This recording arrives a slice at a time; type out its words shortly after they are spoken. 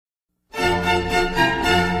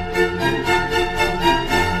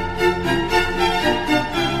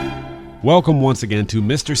Welcome once again to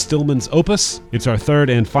Mr. Stillman's Opus. It's our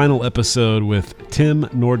third and final episode with Tim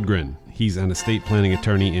Nordgren. He's an estate planning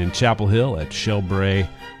attorney in Chapel Hill at Shelbrae.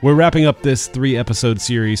 We're wrapping up this 3-episode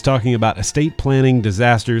series talking about estate planning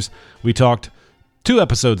disasters. We talked 2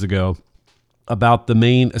 episodes ago about the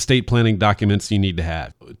main estate planning documents you need to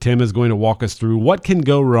have. Tim is going to walk us through what can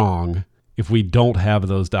go wrong if we don't have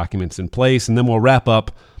those documents in place, and then we'll wrap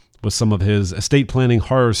up with some of his estate planning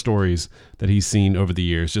horror stories that he's seen over the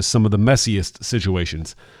years, just some of the messiest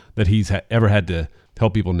situations that he's ever had to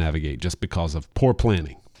help people navigate just because of poor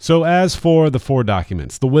planning. So as for the 4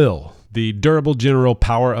 documents, the will, the durable general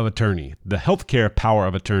power of attorney, the healthcare power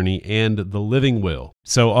of attorney, and the living will.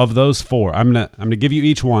 So of those 4, I'm gonna give you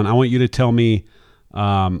each one. I want you to tell me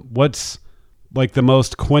what's like the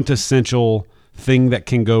most quintessential thing that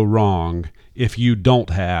can go wrong if you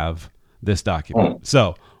don't have this document.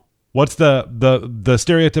 So what's the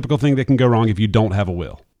stereotypical thing that can go wrong if you don't have a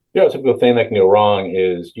will? The typical thing that can go wrong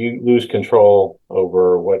is you lose control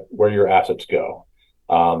over where your assets go.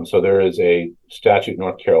 So there is a statute in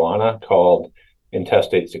North Carolina called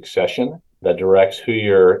intestate succession that directs who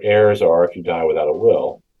your heirs are if you die without a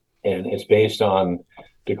will. And it's based on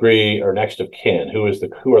degree or next of kin, who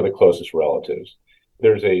are the closest relatives.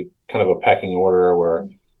 There's a kind of a pecking order where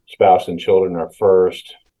spouse and children are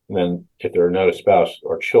first. And then if there are no spouse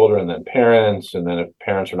or children, then parents. And then if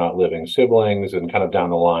parents are not living, siblings, and kind of down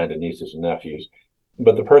the line to nieces and nephews.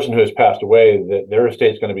 But the person who has passed away, their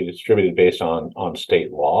estate is going to be distributed based on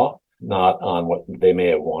state law, not on what they may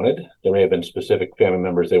have wanted. There may have been specific family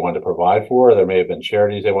members they wanted to provide for. There may have been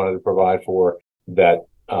charities they wanted to provide for. That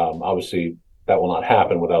obviously that will not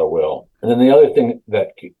happen without a will. And then the other thing that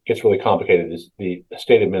gets really complicated is the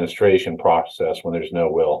estate administration process when there's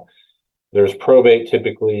no will. There's probate.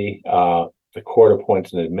 Typically, the court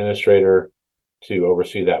appoints an administrator to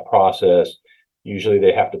oversee that process. Usually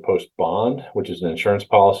they have to post bond, which is an insurance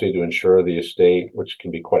policy to insure the estate, which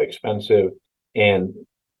can be quite expensive. And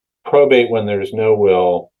probate when there's no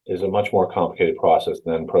will is a much more complicated process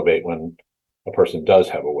than probate when a person does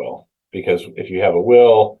have a will. Because if you have a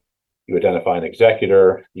will, you identify an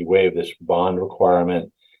executor, you waive this bond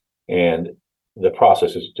requirement, and the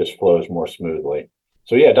process just flows more smoothly.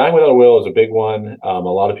 So yeah, dying without a will is a big one. A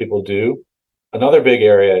lot of people do. Another big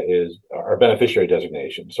area is our beneficiary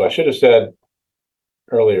designation. So I should have said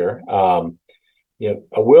earlier, a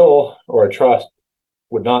will or a trust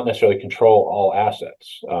would not necessarily control all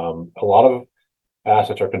assets. A lot of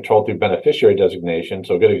assets are controlled through beneficiary designation.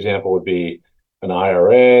 So a good example would be an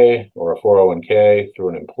IRA or a 401k through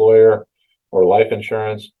an employer or life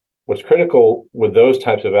insurance. What's critical with those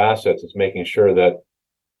types of assets is making sure that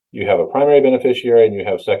you have a primary beneficiary and you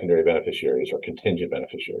have secondary beneficiaries or contingent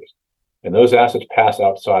beneficiaries. And those assets pass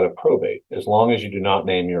outside of probate as long as you do not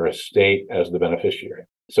name your estate as the beneficiary.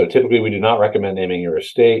 So typically we do not recommend naming your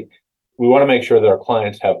estate. We want to make sure that our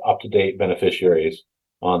clients have up-to-date beneficiaries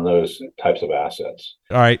on those types of assets.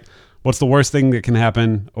 All right. What's the worst thing that can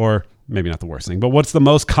happen, or maybe not the worst thing, but what's the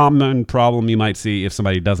most common problem you might see if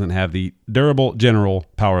somebody doesn't have the durable general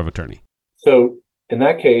power of attorney? So in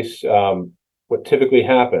that case, what typically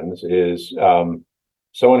happens is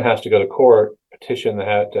someone has to go to court, petition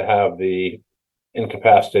to have the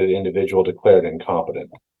incapacitated individual declared incompetent.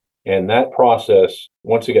 And that process,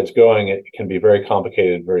 once it gets going, it can be very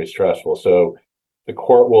complicated, very stressful. So the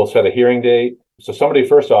court will set a hearing date. So somebody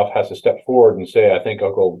first off has to step forward and say, I think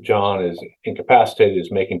Uncle John is incapacitated,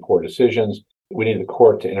 is making poor decisions. We need the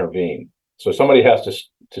court to intervene. So somebody has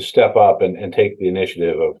to step up and take the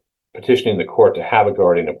initiative of petitioning the court to have a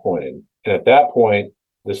guardian appointed. And at that point,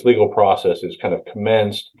 this legal process is kind of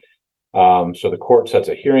commenced. So the court sets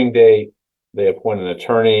a hearing date. They appoint an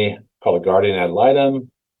attorney called a guardian ad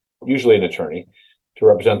litem, usually an attorney, to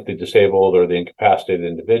represent the disabled or the incapacitated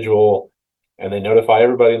individual. And they notify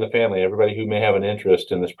everybody in the family, everybody who may have an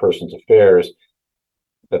interest in this person's affairs,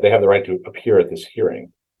 that they have the right to appear at this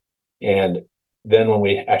hearing. And then when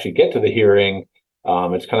we actually get to the hearing,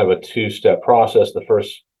 it's kind of a 2-step process. The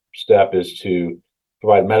first step is to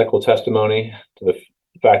provide medical testimony to the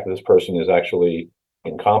fact that this person is actually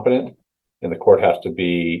incompetent, and the court has to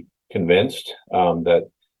be convinced that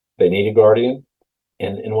they need a guardian.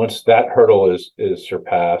 And once that hurdle is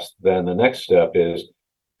surpassed, then the next step is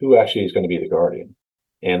who actually is going to be the guardian.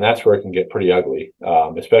 And that's where it can get pretty ugly,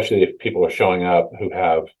 especially if people are showing up who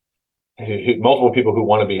have multiple people who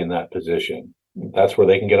want to be in that position. That's where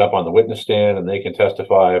they can get up on the witness stand and they can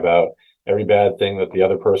testify about every bad thing that the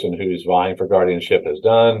other person who's vying for guardianship has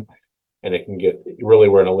done. And it can get really,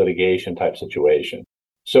 we're in a litigation type situation.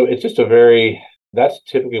 So it's just that's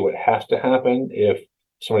typically what has to happen if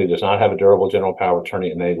somebody does not have a durable general power of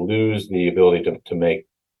attorney and they lose the ability to make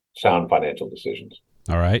sound financial decisions.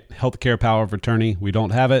 All right. Healthcare power of attorney. We don't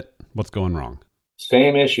have it. What's going wrong?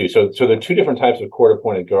 Same issue. So there are two different types of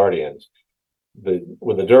court-appointed guardians.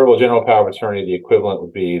 With the durable general power of attorney, the equivalent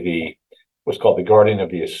would be what's called the guardian of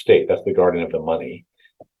the estate. That's the guardian of the money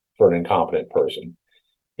for an incompetent person.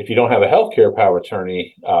 If you don't have a healthcare power of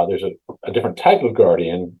attorney, there's a different type of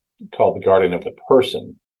guardian called the guardian of the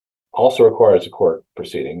person. Also requires a court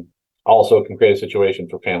proceeding. Also can create a situation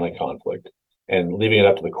for family conflict, and leaving it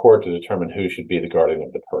up to the court to determine who should be the guardian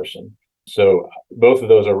of the person. So both of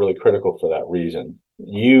those are really critical for that reason.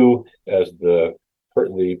 You, as the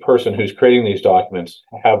person who's creating these documents,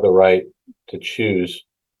 have the right to choose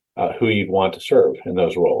who you'd want to serve in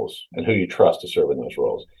those roles and who you trust to serve in those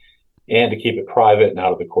roles, and to keep it private and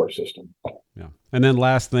out of the court system. Yeah. And then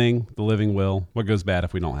last thing, the living will. What goes bad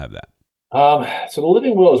if we don't have that? So the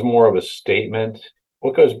living will is more of a statement.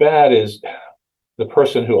 What goes bad is the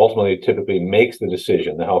person who ultimately typically makes the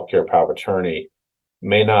decision, the healthcare power of attorney,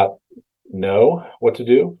 may not know what to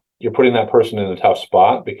do. You're putting that person in a tough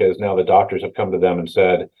spot because now the doctors have come to them and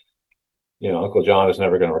said, Uncle John is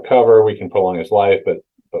never going to recover. We can prolong his life,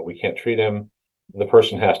 but we can't treat him. The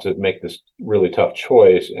person has to make this really tough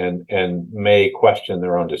choice and may question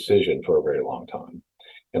their own decision for a very long time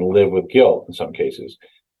and live with guilt in some cases.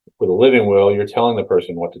 With a living will, you're telling the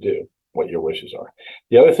person what to do, what your wishes are.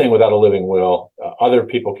 The other thing without a living will, other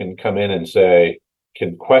people can come in and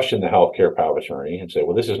can question the healthcare power of attorney and say,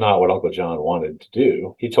 well, this is not what Uncle John wanted to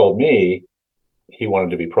do. He told me he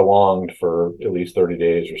wanted to be prolonged for at least 30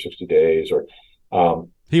 days or 60 days, or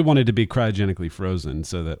he wanted to be cryogenically frozen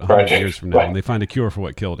so that 100 years from now, when they find a cure for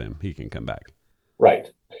what killed him, he can come back. Right.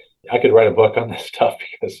 I could write a book on this stuff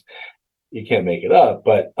because you can't make it up.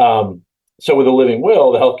 But so with a living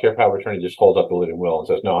will, the healthcare power of attorney just holds up the living will and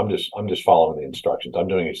says, no, I'm just following the instructions. I'm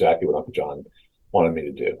doing exactly what Uncle John wanted me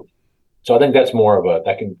to do. So I think that's more of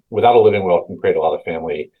without a living will, it can create a lot of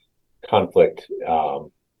family conflict,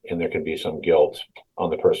 and there can be some guilt on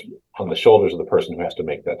the shoulders of the person who has to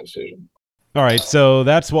make that decision. All right, so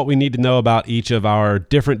that's what we need to know about each of our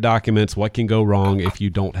different documents, what can go wrong if you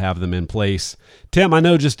don't have them in place. Tim, I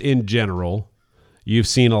know just in general, you've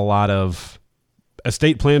seen a lot of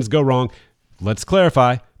estate plans go wrong. Let's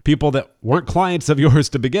clarify, people that weren't clients of yours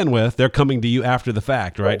to begin with, they're coming to you after the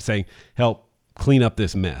fact, right? Saying, help clean up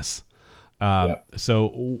this mess. So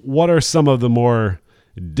what are some of the more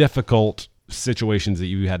difficult situations that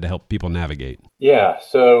you had to help people navigate? Yeah.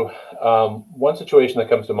 So one situation that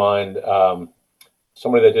comes to mind,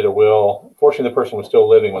 somebody that did a will, fortunately the person was still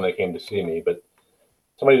living when they came to see me, but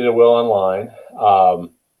somebody did a will online,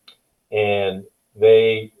 and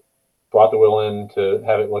they brought the will in to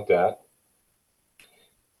have it looked at.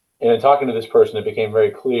 And in talking to this person, it became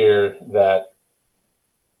very clear that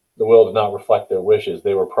the will did not reflect their wishes.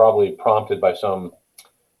 They were probably prompted by some,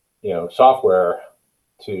 software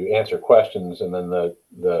to answer questions, and then the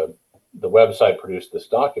website produced this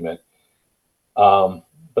document. But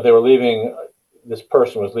this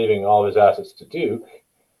person was leaving all of his assets to Duke,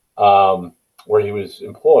 where he was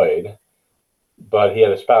employed, but he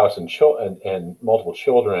had a spouse and multiple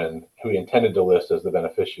children who he intended to list as the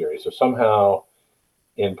beneficiary. So somehow,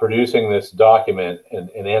 in producing this document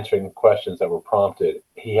and answering questions that were prompted,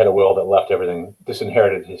 he had a will that left everything,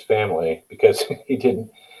 disinherited his family because he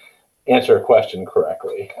didn't answer a question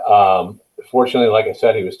correctly. Fortunately, like I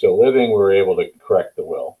said, he was still living. We were able to correct the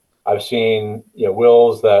will. I've seen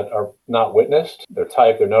wills that are not witnessed. They're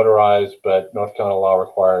typed, they're notarized, but North Carolina law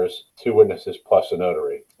requires 2 witnesses plus a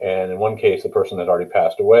notary. And in one case, the person had already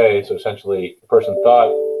passed away. So essentially, the person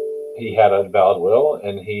thought he had a valid will,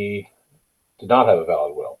 and he did not have a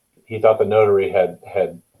valid will. He thought the notary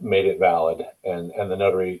had made it valid, and the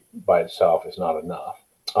notary by itself is not enough.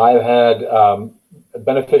 I've had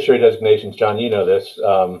beneficiary designations. John, you know this,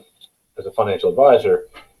 as a financial advisor,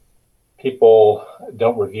 people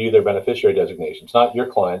don't review their beneficiary designations, not your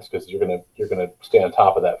clients, because you're gonna stay on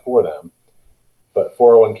top of that for them, but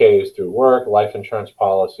 401ks through work, life insurance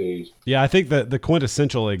policies. Yeah, I think that the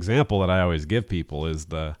quintessential example that I always give people is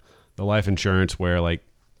the life insurance where like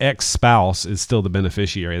ex-spouse is still the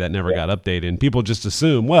beneficiary that never got updated. And people just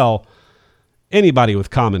assume, well, anybody with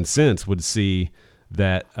common sense would see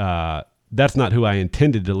that that's not who I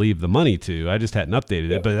intended to leave the money to. I just hadn't updated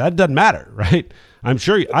it, but that doesn't matter, right? I'm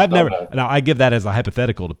sure now I give that as a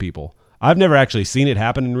hypothetical to people. I've never actually seen it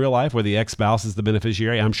happen in real life where the ex-spouse is the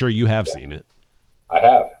beneficiary. I'm sure you have seen it. I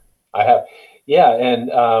have. Yeah.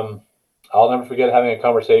 And I'll never forget having a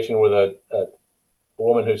conversation with a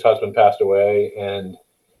woman whose husband passed away, and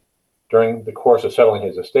during the course of settling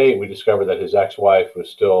his estate, we discovered that his ex-wife was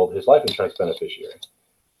still his life insurance beneficiary.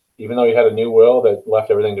 Even though he had a new will that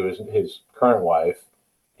left everything to his current wife,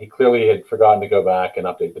 he clearly had forgotten to go back and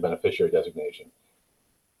update the beneficiary designation.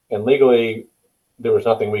 And legally, there was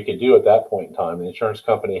nothing we could do at that point in time. The insurance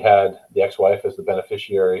company had the ex-wife as the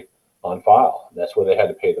beneficiary on file. That's where they had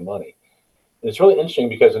to pay the money. And it's really interesting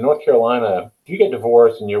because in North Carolina, if you get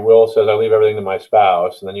divorced and your will says, I leave everything to my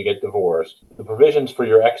spouse, and then you get divorced, the provisions for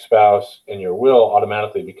your ex-spouse and your will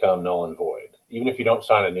automatically become null and void, even if you don't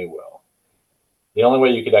sign a new will. The only way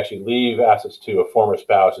you could actually leave assets to a former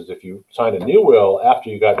spouse is if you signed a new will after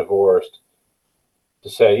you got divorced to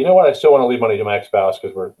say, you know what, I still want to leave money to my ex-spouse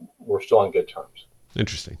because we're still on good terms.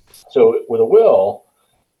 Interesting. So with a will,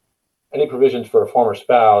 any provisions for a former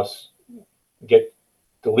spouse get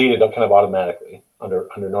deleted kind of automatically under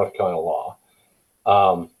North Carolina law,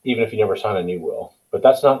 even if you never sign a new will. But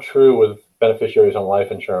that's not true with beneficiaries on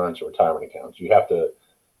life insurance or retirement accounts. You have to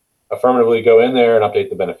affirmatively go in there and update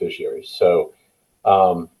the beneficiaries. So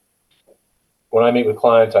when I meet with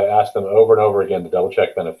clients, I ask them over and over again to double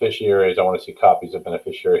check beneficiaries. I want to see copies of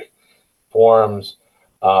beneficiary forms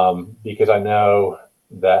because I know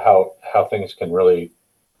that how things can really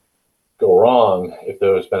go wrong if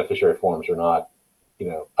those beneficiary forms are not,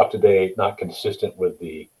 up to date, not consistent with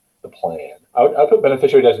the plan. I would put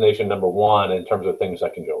beneficiary designation number one in terms of things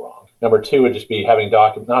that can go wrong. Number two would just be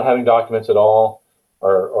not having documents at all,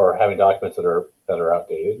 or having documents that are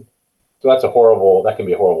outdated. So that can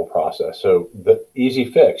be a horrible process. So the easy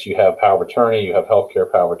fix, you have power of attorney, you have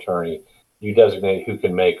healthcare power of attorney, you designate who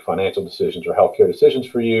can make financial decisions or healthcare decisions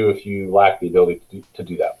for you if you lack the ability to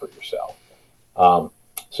do that for yourself.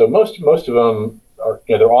 So most of them are,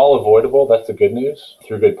 they're all avoidable. That's the good news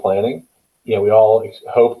through good planning. We all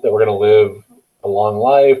hope that we're going to live a long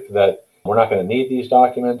life, that we're not going to need these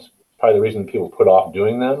documents. Probably the reason people put off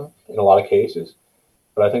doing them in a lot of cases.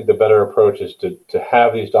 But I think the better approach is to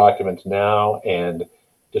have these documents now and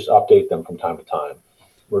just update them from time to time.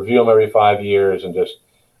 Review them every 5 years and just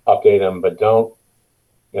update them. But don't,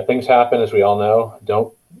 things happen, as we all know.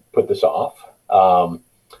 Don't put this off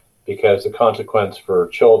because the consequence for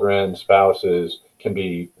children, spouses can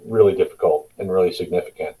be really difficult and really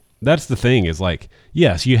significant. That's the thing is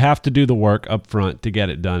yes, you have to do the work up front to get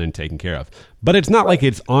it done and taken care of. But it's not like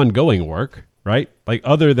it's ongoing work, right?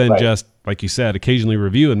 Other than just, like you said, occasionally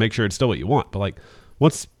review and make sure it's still what you want. But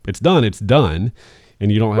once it's done,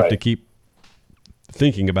 and you don't have to keep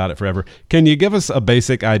thinking about it forever. Can you give us a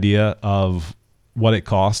basic idea of what it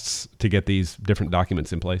costs to get these different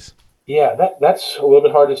documents in place? Yeah, that's a little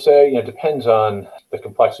bit hard to say. It depends on the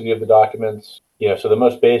complexity of the documents. So the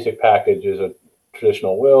most basic package is a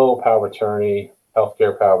traditional will, power of attorney,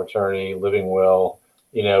 healthcare power of attorney, living will.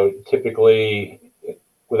 Typically,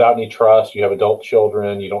 without any trust, you have adult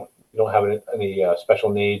children. You don't have any special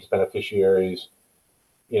needs beneficiaries.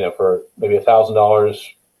 For maybe $1,000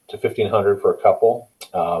 to $1,500 for a couple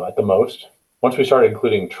at the most. Once we start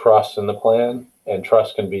including trusts in the plan, and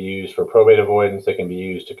trusts can be used for probate avoidance, they can be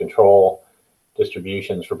used to control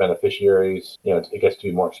distributions for beneficiaries. It gets to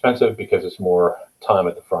be more expensive because it's more time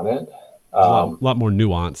at the front end. A lot more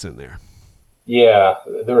nuance in there. Yeah,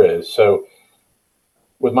 there is. So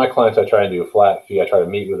with my clients, I try and do a flat fee. I try to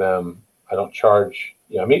meet with them. I don't charge,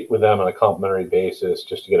 I meet with them on a complimentary basis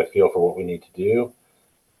just to get a feel for what we need to do.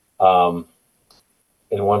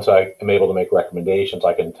 And once I am able to make recommendations,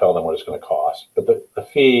 I can tell them what it's going to cost. But the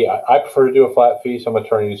fee, I prefer to do a flat fee. Some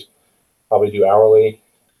attorneys probably do hourly.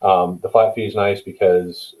 The flat fee is nice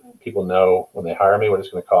because people know when they hire me what it's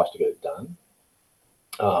going to cost to get it done.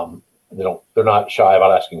 They're not shy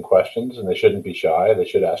about asking questions, and they shouldn't be shy. They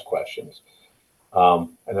should ask questions.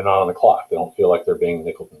 And they're not on the clock. They don't feel like they're being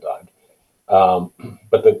nickeled and dimed.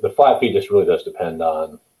 But the flat fee just really does depend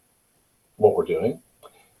on what we're doing.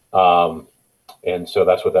 And so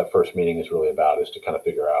that's what that first meeting is really about, is to kind of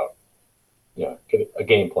figure out, get a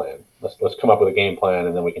game plan. Let's come up with a game plan,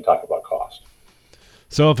 and then we can talk about cost.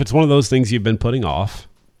 So if it's one of those things you've been putting off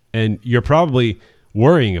and you're probably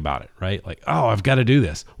worrying about it, right? I've got to do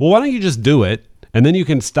this. Well, why don't you just do it, and then you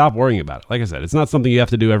can stop worrying about it. Like I said, it's not something you have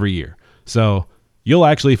to do every year. So you'll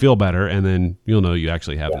actually feel better, and then you'll know you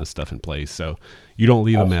actually have this stuff in place. So you don't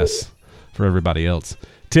leave a mess for everybody else.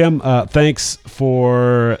 Tim, thanks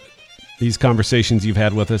for these conversations you've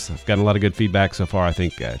had with us. I've gotten a lot of good feedback so far. I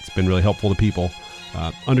think it's been really helpful to people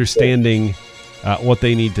understanding what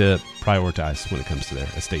they need to prioritize when it comes to their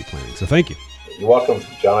estate planning. So thank you. You're welcome,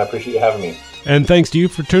 John. I appreciate you having me. And thanks to you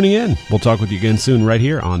for tuning in. We'll talk with you again soon right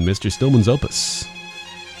here on Mr. Stillman's Opus.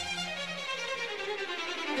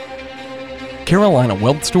 Carolina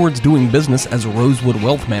Wealth Stewards, doing business as Rosewood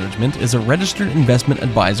Wealth Management, is a registered investment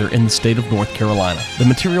advisor in the state of North Carolina. The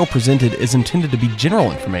material presented is intended to be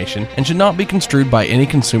general information and should not be construed by any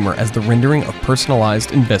consumer as the rendering of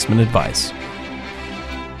personalized investment advice.